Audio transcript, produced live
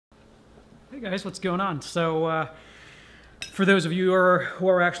Hey guys, what's going on? So, for those of you who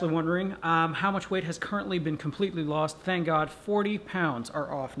are actually wondering, how much weight has currently been completely lost, thank God, 40 pounds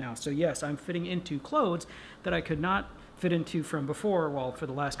are off now. So yes, I'm fitting into clothes that I could not fit into from before, well, for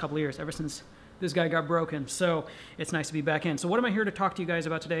the last couple of years, ever since this guy got broken. So it's nice to be back in. So what am I here to talk to you guys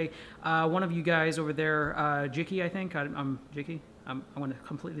about today? One of you guys over there, Jicky, I think, I'm Jicky. I'm going to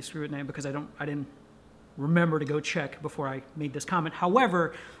completely screw it name because I didn't remember to go check before I made this comment.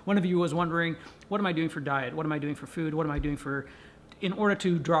 However, one of you was wondering, what am I doing for diet? What am I doing for food? What am I doing in order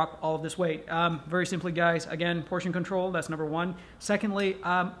to drop all of this weight? Very simply, guys, again, portion control, that's number one. Secondly,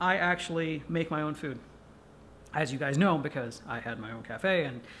 I actually make my own food, as you guys know, because I had my own cafe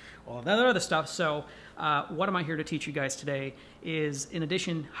and all of that other stuff. So what am I here to teach you guys today is, in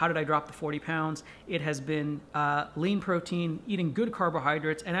addition, how did I drop the 40 pounds? It has been lean protein, eating good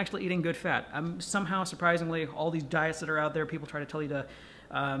carbohydrates, and actually eating good fat. Somehow, surprisingly, all these diets that are out there, people try to tell you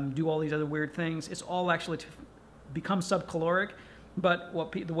to do all these other weird things. It's all actually to become subcaloric. But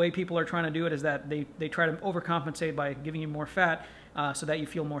the way people are trying to do it is that they try to overcompensate by giving you more fat so that you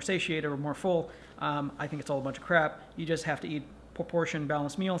feel more satiated or more full. I think it's all a bunch of crap. You just have to eat proportion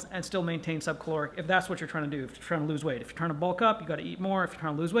balanced meals and still maintain subcaloric if that's what you're trying to do. If you're trying to lose weight, if you're trying to bulk up, you got to eat more. If you're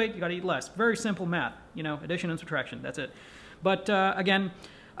trying to lose weight, you got to eat less. Very simple math, you know, addition and subtraction, that's it. But again,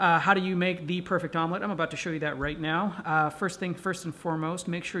 how do you make the perfect omelet? I'm about to show you that right now. First and foremost,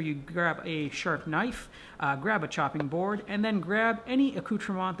 make sure you grab a sharp knife, grab a chopping board, and then grab any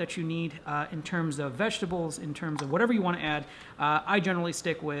accoutrement that you need in terms of vegetables, in terms of whatever you want to add. I generally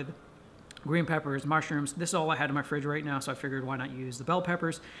stick with green peppers, mushrooms. This is all I had in my fridge right now, so I figured why not use the bell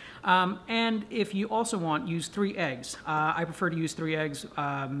peppers. And if you also want, use 3 eggs. I prefer to use 3 eggs.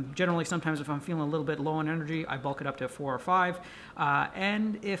 Generally, sometimes if I'm feeling a little bit low on energy, I bulk it up to 4 or 5.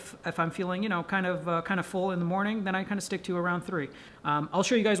 And if I'm feeling, you know, kind of full in the morning, then I kind of stick to around 3. I'll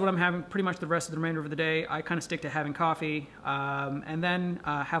show you guys what I'm having pretty much the rest of the remainder of the day. I kind of stick to having coffee, and then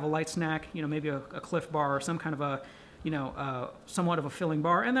have a light snack, you know, maybe a Cliff Bar or some kind of a, you know, somewhat of a filling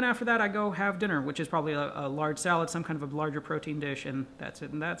bar. And then after that, I go have dinner, which is probably a large salad, some kind of a larger protein dish, and that's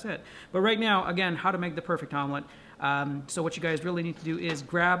it. But right now, again, how to make the perfect omelet. So what you guys really need to do is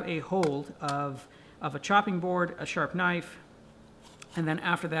grab a hold of a chopping board, a sharp knife, and then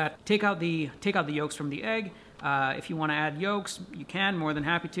after that, take out the yolks from the egg. If you want to add yolks, you can, more than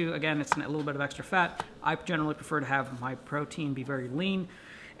happy to. Again, it's a little bit of extra fat. I generally prefer to have my protein be very lean.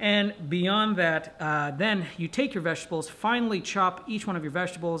 And beyond that, then you take your vegetables, finely chop each one of your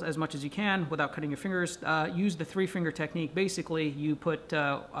vegetables as much as you can without cutting your fingers. Use the 3-finger technique. Basically, you put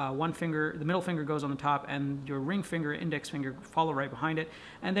one finger, the middle finger goes on the top, and your ring finger, index finger follow right behind it.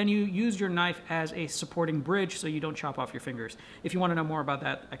 And then you use your knife as a supporting bridge so you don't chop off your fingers. If you want to know more about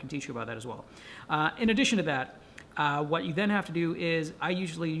that, I can teach you about that as well. In addition to that, what you then have to do is, I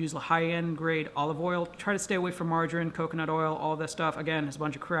usually use the high-end grade olive oil. Try to stay away from margarine, coconut oil, all of that stuff. Again, it's a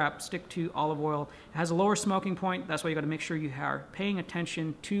bunch of crap. Stick to olive oil. It has a lower smoking point. That's why you got to make sure you are paying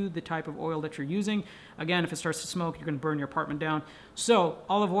attention to the type of oil that you're using. Again, if it starts to smoke, you're going to burn your apartment down. So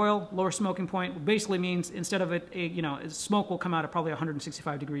olive oil, lower smoking point, basically means instead of smoke will come out at probably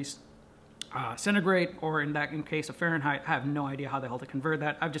 165 degrees centigrade, or in case of Fahrenheit. I have no idea how the hell to convert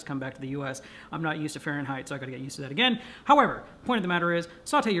that. I've just come back to the US. I'm not used to Fahrenheit, so I gotta get used to that again. However, point of the matter is,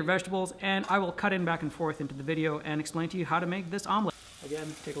 saute your vegetables, and I will cut in back and forth into the video and explain to you how to make this omelet. Again,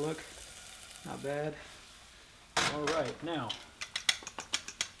 take a look. Not bad. All right, now.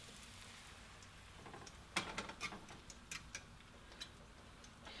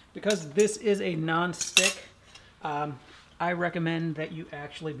 Because this is a non-stick, I recommend that you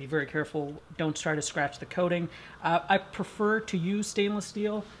actually be very careful. Don't try to scratch the coating. I prefer to use stainless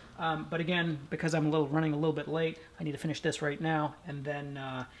steel, but again, because I'm running a little bit late, I need to finish this right now, and then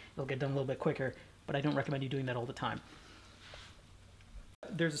it'll get done a little bit quicker. But I don't recommend you doing that all the time.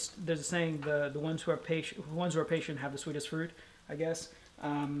 There's a saying: the ones who are patient have the sweetest fruit, I guess.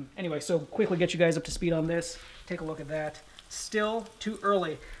 Anyway, so quickly get you guys up to speed on this. Take a look at that. Still too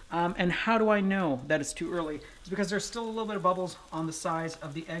early. And how do I know that it's too early? It's because there's still a little bit of bubbles on the sides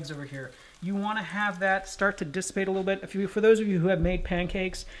of the eggs over here. You want to have that start to dissipate a little bit. For those of you who have made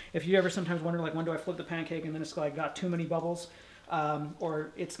pancakes, if you ever sometimes wonder, like, when do I flip the pancake and then it's like got too many bubbles,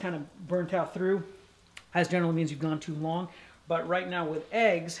 or it's kind of burnt out through, that generally means you've gone too long. But right now with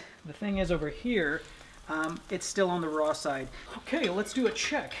eggs, the thing is over here, it's still on the raw side. Okay, let's do a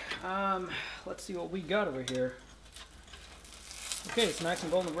check. Let's see what we got over here. Okay, it's nice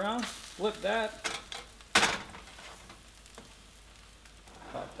and golden brown. Flip that.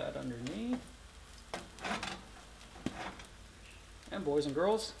 Pop that underneath. And boys and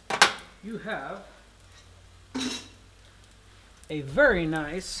girls, you have a very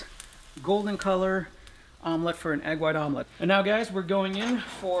nice golden color omelet for an egg white omelet. And now guys, we're going in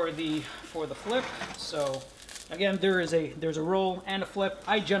for the flip. So again, there's a roll and a flip.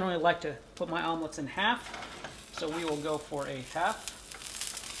 I generally like to put my omelets in half. So we will go for a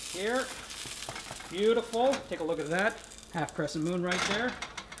half here. Beautiful. Take a look at that. Half crescent moon right there.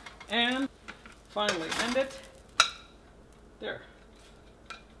 And finally end it. There.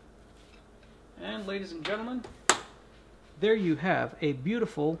 And ladies and gentlemen, there you have a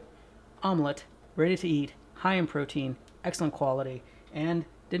beautiful omelet, ready to eat, high in protein, excellent quality, and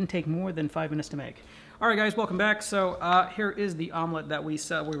didn't take more than 5 minutes to make. All right, guys, welcome back. So here is the omelet that we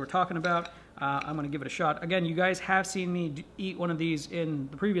were talking about. I'm going to give it a shot. Again, you guys have seen me eat one of these in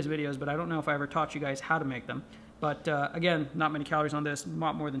the previous videos, but I don't know if I ever taught you guys how to make them. But again, not many calories on this,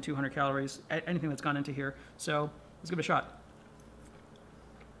 not more than 200 calories, anything that's gone into here. So let's give it a shot.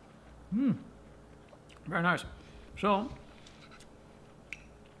 Very nice. So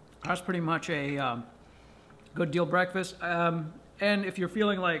that's pretty much a good deal breakfast. And if you're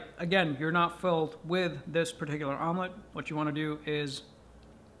feeling like, again, you're not filled with this particular omelet, what you want to do is,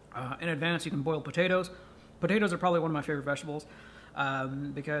 in advance, you can boil potatoes. Potatoes are probably one of my favorite vegetables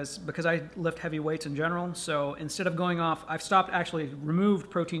because I lift heavy weights in general. So instead of going off, I've removed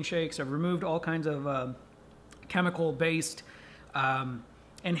protein shakes. I've removed all kinds of chemical-based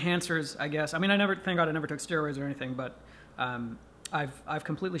enhancers, I guess. I mean, thank God I never took steroids or anything, but I've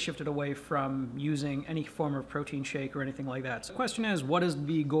completely shifted away from using any form of protein shake or anything like that. So the question is, what is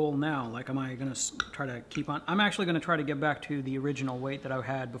the goal now? Like, am I going to try to keep on? I'm actually going to try to get back to the original weight that I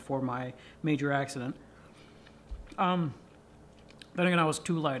had before my major accident. Then again, I was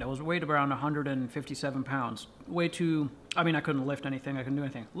too light. I was weighed around 157 pounds. Way too, I mean, I couldn't lift anything. I couldn't do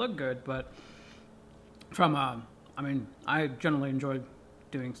anything. Looked good, but from, I mean, I generally enjoy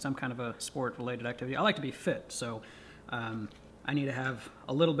doing some kind of a sport-related activity. I like to be fit, so I need to have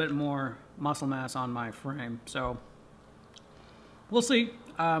a little bit more muscle mass on my frame. So we'll see.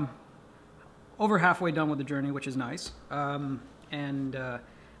 Over halfway done with the journey, which is nice.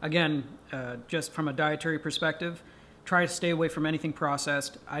 Again, just from a dietary perspective, try to stay away from anything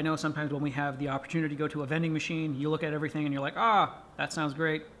processed. I know sometimes when we have the opportunity to go to a vending machine, you look at everything and you're like, that sounds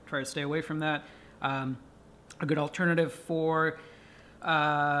great. Try to stay away from that. A good alternative for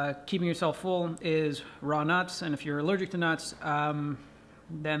keeping yourself full is raw nuts, and if you're allergic to nuts,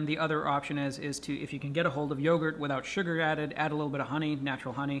 then the other option is to, if you can get a hold of yogurt without sugar added, add a little bit of honey,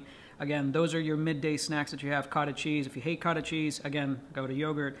 natural honey. Again, those are your midday snacks that you have. Cottage cheese. If you hate cottage cheese, again, go to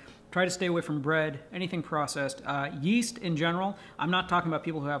yogurt. Try to stay away from bread, anything processed. Yeast in general. I'm not talking about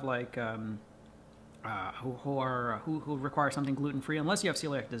people who have like who require something gluten-free, unless you have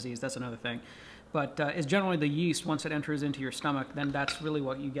celiac disease. That's another thing. But it's generally the yeast, once it enters into your stomach, then that's really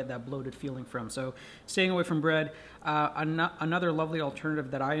what you get that bloated feeling from. So staying away from bread. Another lovely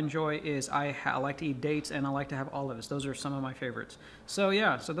alternative that I enjoy is I like to eat dates, and I like to have olives. Those are some of my favorites. So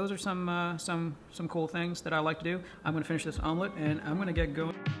yeah, so those are some cool things that I like to do. I'm going to finish this omelet, and I'm going to get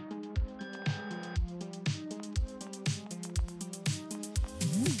going.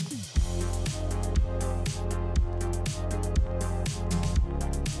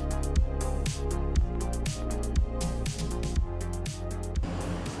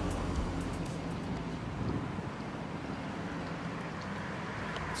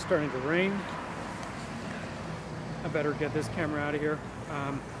 Starting to rain. I better get this camera out of here.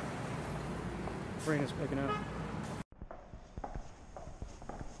 Rain is picking up.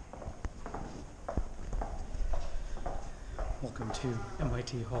 Welcome to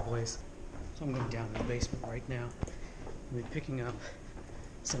MIT Hallways. So I'm going down in the basement right now. I'm picking up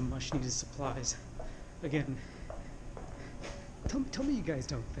some much needed supplies. Again, tell me you guys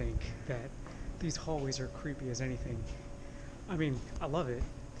don't think that these hallways are creepy as anything. I mean, I love it.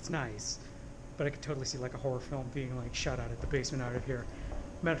 It's nice, but I could totally see like a horror film being like shot out at the basement out of here.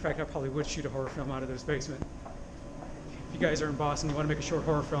 Matter of fact, I probably would shoot a horror film out of this basement. If you guys are in Boston, you want to make a short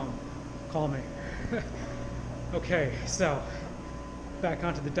horror film, call me. Okay, so back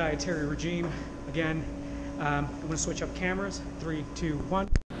onto the dietary regime again. I'm going to switch up cameras. 3, 2, 1.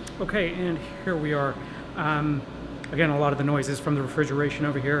 Okay, and here we are. Again, a lot of the noise is from the refrigeration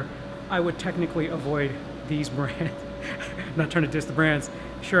over here. I would technically avoid these brands. Not trying to diss the brands.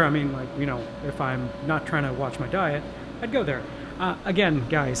 Sure, I mean, like, you know, if I'm not trying to watch my diet, I'd go there. Again,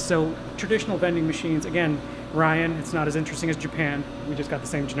 guys, so traditional vending machines, again, Ryan, it's not as interesting as Japan. We just got the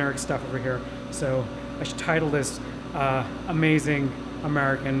same generic stuff over here. So I should title this Amazing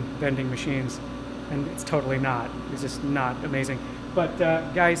American Vending Machines. And it's totally not. It's just not amazing. But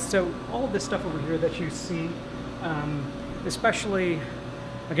guys, so all of this stuff over here that you see, especially,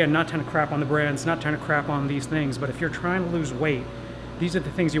 again, not trying to crap on the brands, not trying to crap on these things, but if you're trying to lose weight, these are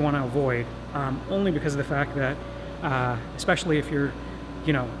the things you want to avoid, only because of the fact that, especially if you're,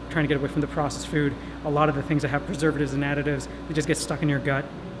 you know, trying to get away from the processed food, a lot of the things that have preservatives and additives, they just get stuck in your gut,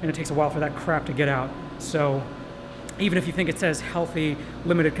 and it takes a while for that crap to get out. So even if you think it says healthy,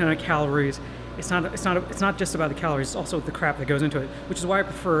 limited kind of calories, it's not just about the calories, it's also the crap that goes into it, which is why I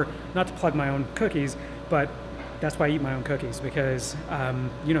prefer not to plug my own cookies, but that's why I eat my own cookies, because,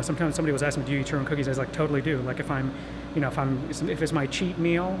 you know, sometimes somebody was asking me, do you eat your own cookies? I was like, totally do. Like if I'm, you know, if it's my cheat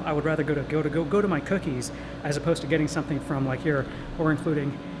meal, I would rather go to my cookies as opposed to getting something from like here, or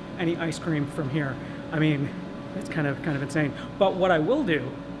including any ice cream from here. I mean, it's kind of insane. But what I will do,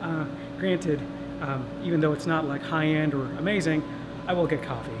 granted, even though it's not like high-end or amazing, I will get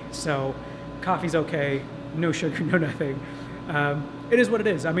coffee. So coffee's okay, no sugar, no nothing. It is what it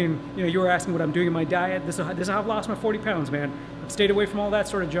is. I mean, you know, you were asking what I'm doing in my diet. This is how I've lost my 40 pounds, man. I've stayed away from all that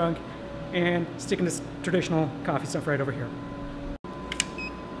sort of junk and sticking to traditional coffee stuff right over here.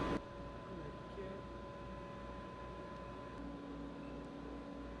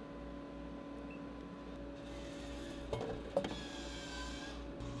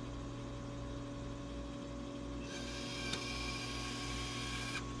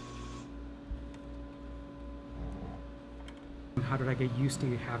 How did I get used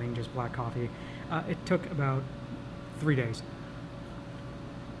to having just black coffee? It took about 3 days.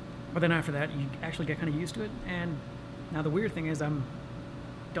 But then after that, you actually get kind of used to it. And now the weird thing is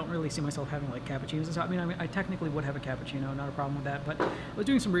don't really see myself having like cappuccinos and stuff. I mean, I technically would have a cappuccino, not a problem with that. But I was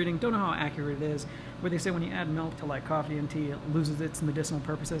doing some reading, don't know how accurate it is, where they say when you add milk to like coffee and tea, it loses its medicinal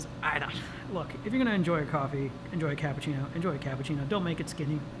purposes. I don't. Look, if you're gonna enjoy a coffee, enjoy a cappuccino, enjoy a cappuccino. Don't make it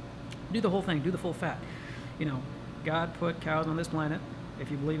skinny. Do the whole thing, do the full fat. You know, God put cows on this planet,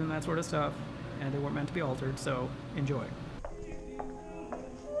 if you believe in that sort of stuff, and they weren't meant to be altered, so enjoy.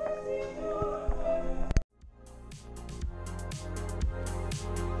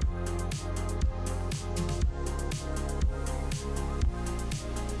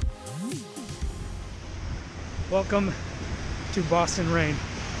 Welcome to Boston rain.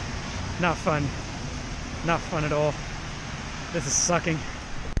 Not fun. Not fun at all. This is sucking.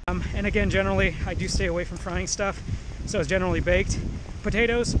 And again, generally, I do stay away from frying stuff, so it's generally baked.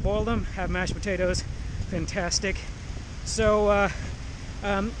 Potatoes, boil them, have mashed potatoes, fantastic. So,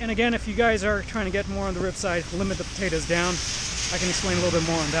 and again, if you guys are trying to get more on the rib side, limit the potatoes down. I can explain a little bit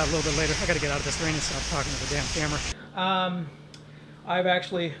more on that a little bit later. I gotta get out of this rain and stop talking to the damn camera. I've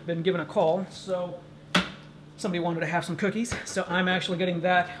actually been given a call, so somebody wanted to have some cookies, so I'm actually getting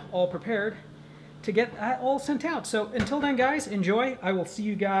that all prepared to get that all sent out. So until then, guys, enjoy. I will see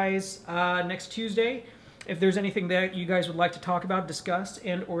you guys next Tuesday. If there's anything that you guys would like to talk about, discuss,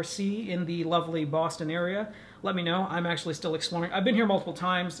 and or see in the lovely Boston area, let me know. I'm actually still exploring. I've been here multiple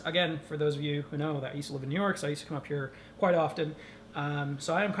times. Again, for those of you who know that I used to live in New York, so I used to come up here quite often.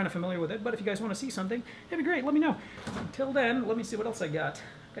 So I am kind of familiar with it, but if you guys want to see something, it'd be great. Let me know. Until then, let me see what else I got.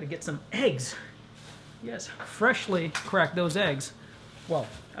 Gotta get some eggs. Yes, freshly cracked those eggs. Well,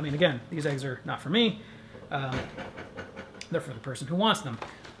 I mean, again, these eggs are not for me. They're for the person who wants them.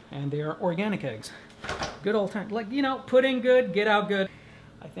 And they are organic eggs. Good old time. Like, you know, put in good, get out good.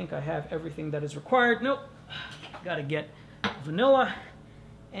 I think I have everything that is required. Nope. Gotta get vanilla.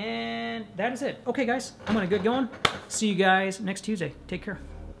 And that is it. Okay, guys, I'm gonna get going. See you guys next Tuesday. Take care.